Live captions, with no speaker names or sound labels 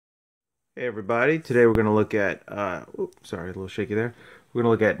Hey everybody, today we're going to look at, sorry, a little shaky there. We're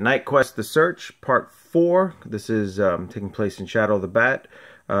going to look at Knightquest The Search, Part 4. This is taking place in Shadow of the Bat,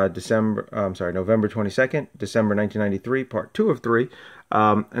 November 22nd, December 1993, Part 2 of 3.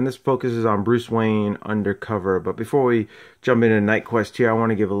 And this focuses on Bruce Wayne undercover. But before we jump into Knightquest here, I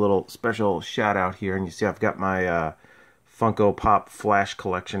want to give a little special shout out here. And you see I've got my Funko Pop Flash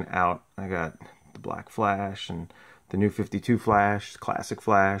collection out. I got the Black Flash and the new 52 Flash, Classic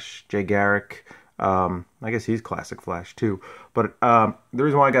Flash, Jay Garrick. I guess he's Classic Flash too. But the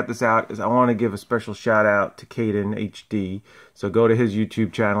reason why I got this out is I want to give a special shout out to Caiden HD. So go to his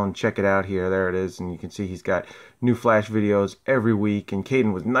YouTube channel and check it out here. There it is. And you can see he's got new Flash videos every week. And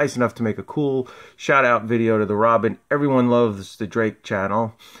Caiden was nice enough to make a cool shout out video to the Robin Everyone Loves the Drake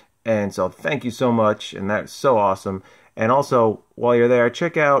channel. And so thank you so much. And that's so awesome. And also, while you're there,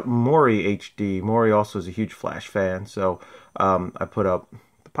 check out Maury HD. Maury also is a huge Flash fan, so I put up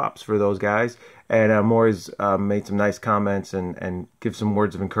the pops for those guys. And Maury's made some nice comments and give some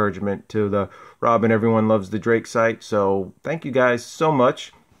words of encouragement to the Robin Everyone Loves the Drake site. So thank you guys so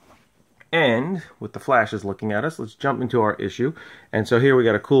much. And with the Flashes looking at us, let's jump into our issue. And so here we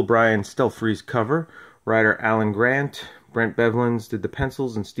got a cool Brian Stealth Freeze cover. Writer Alan Grant, Brent Bevlins did the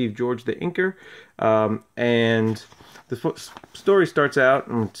pencils, and Steve George the inker. And the story starts out,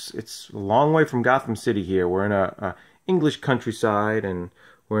 and it's a long way from Gotham City here. We're in a English countryside, and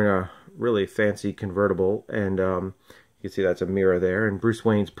we're in a really fancy convertible. And you can see that's a mirror there. And Bruce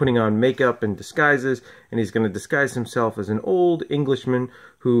Wayne's putting on makeup and disguises, and he's going to disguise himself as an old Englishman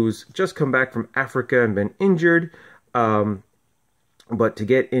who's just come back from Africa and been injured. But to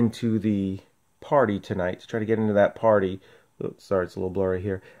get into the party tonight, to try to get into that party, oops, sorry, it's a little blurry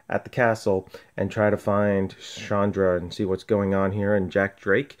here, at the castle, and try to find Chandra and see what's going on here, and Jack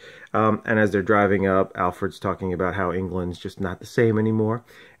Drake. And as they're driving up, Alfred's talking about how England's just not the same anymore,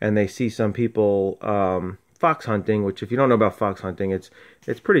 and they see some people fox hunting, which if you don't know about fox hunting, it's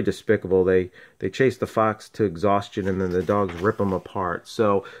pretty despicable. They chase the fox to exhaustion, and then the dogs rip them apart.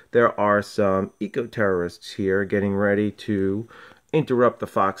 So there are some eco-terrorists here getting ready to interrupt the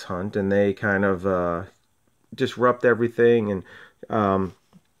fox hunt, and they kind of disrupt everything, and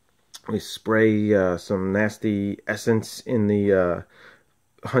we spray some nasty essence in the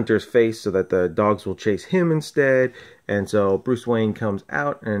hunter's face so that the dogs will chase him instead. And so Bruce Wayne comes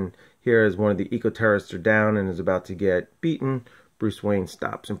out, and here as one of the eco-terrorists are down and is about to get beaten, Bruce Wayne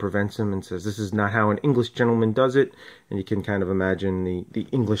stops and prevents him and says, "This is not how an English gentleman does it." And you can kind of imagine the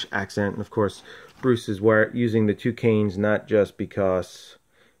English accent. And of course, Bruce is using the two canes not just because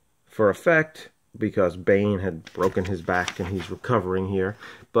for effect, because Bane had broken his back and he's recovering here,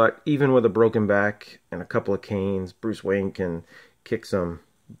 but even with a broken back and a couple of canes, Bruce Wayne can kick some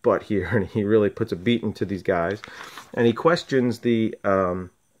butt here, and he really puts a beating to these guys. And he questions the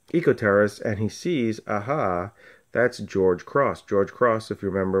eco-terrorists, and he sees, aha, that's George Cross. George Cross, if you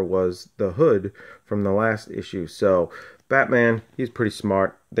remember, was the Hood from the last issue. So Batman, he's pretty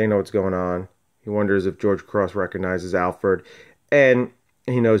smart. They know what's going on. He wonders if George Cross recognizes Alfred, and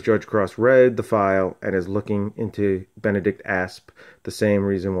he knows George Cross read the file and is looking into Benedict Asp, the same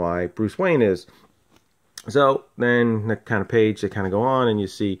reason why Bruce Wayne is. So then the kind of page, they kind of go on, and you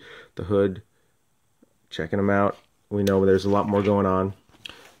see the Hood checking him out. We know there's a lot more going on.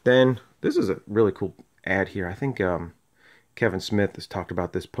 Then this is a really cool ad here. I think Kevin Smith has talked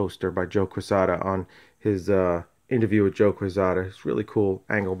about this poster by Joe Quesada on his interview with Joe Quesada. It's a really cool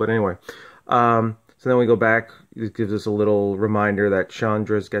angle. But anyway, so then we go back. It gives us a little reminder that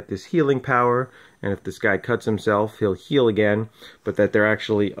Chandra's got this healing power, and if this guy cuts himself, he'll heal again, but that they're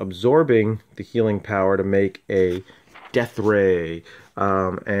actually absorbing the healing power to make a death ray.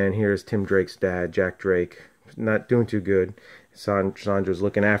 And here's Tim Drake's dad, Jack Drake, not doing too good. Chandra's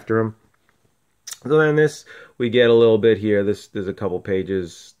looking after him. So then this, we get a little bit here. There's a couple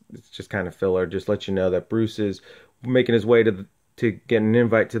pages. It's just kind of filler. Just let you know that Bruce is making his way to get an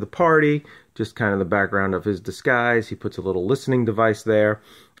invite to the party. Just kind of the background of his disguise. He puts a little listening device there,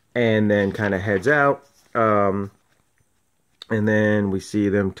 and then kind of heads out. And then we see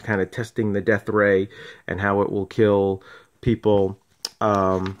them kind of testing the death ray and how it will kill people.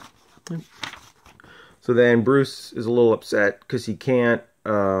 So then Bruce is a little upset because he can't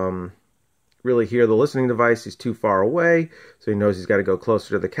really hear the listening device. He's too far away, so he knows he's got to go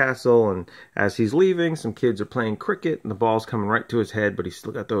closer to the castle. And as he's leaving, some kids are playing cricket, and the ball's coming right to his head, but he's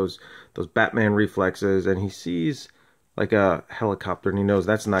still got those Batman reflexes, and he sees like a helicopter, and he knows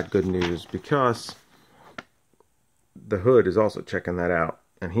that's not good news because the Hood is also checking that out,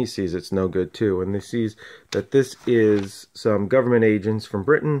 and he sees it's no good too. And he sees that this is some government agents from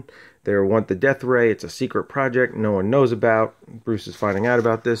Britain. They want the death ray. It's a secret project no one knows about. Bruce is finding out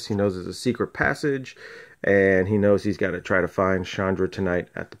about this. He knows there's a secret passage, and he knows he's got to try to find Chandra tonight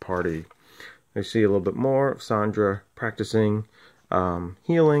at the party. We see a little bit more of Sandra practicing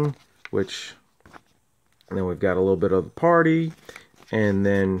healing, and then we've got a little bit of the party, and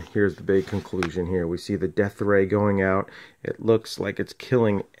then here's the big conclusion here. We see the death ray going out. It looks like it's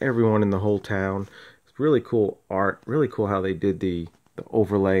killing everyone in the whole town. It's really cool art, really cool how they did the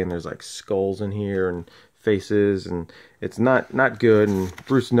overlay, and there's like skulls in here and faces, and it's not good, and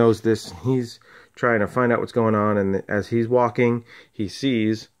Bruce knows this. He's trying to find out what's going on, and as he's walking, he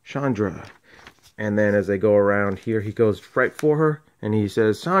sees Chandra. And then as they go around here, he goes right for her, and he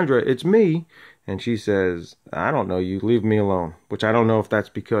says, "Sandra, it's me." And she says, "I don't know you, leave me alone." Which I don't know if that's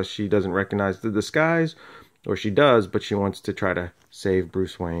because she doesn't recognize the disguise, or she does, but she wants to try to save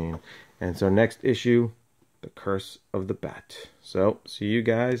Bruce Wayne. And so next issue, The Curse of the Bat. So, see you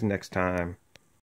guys next time.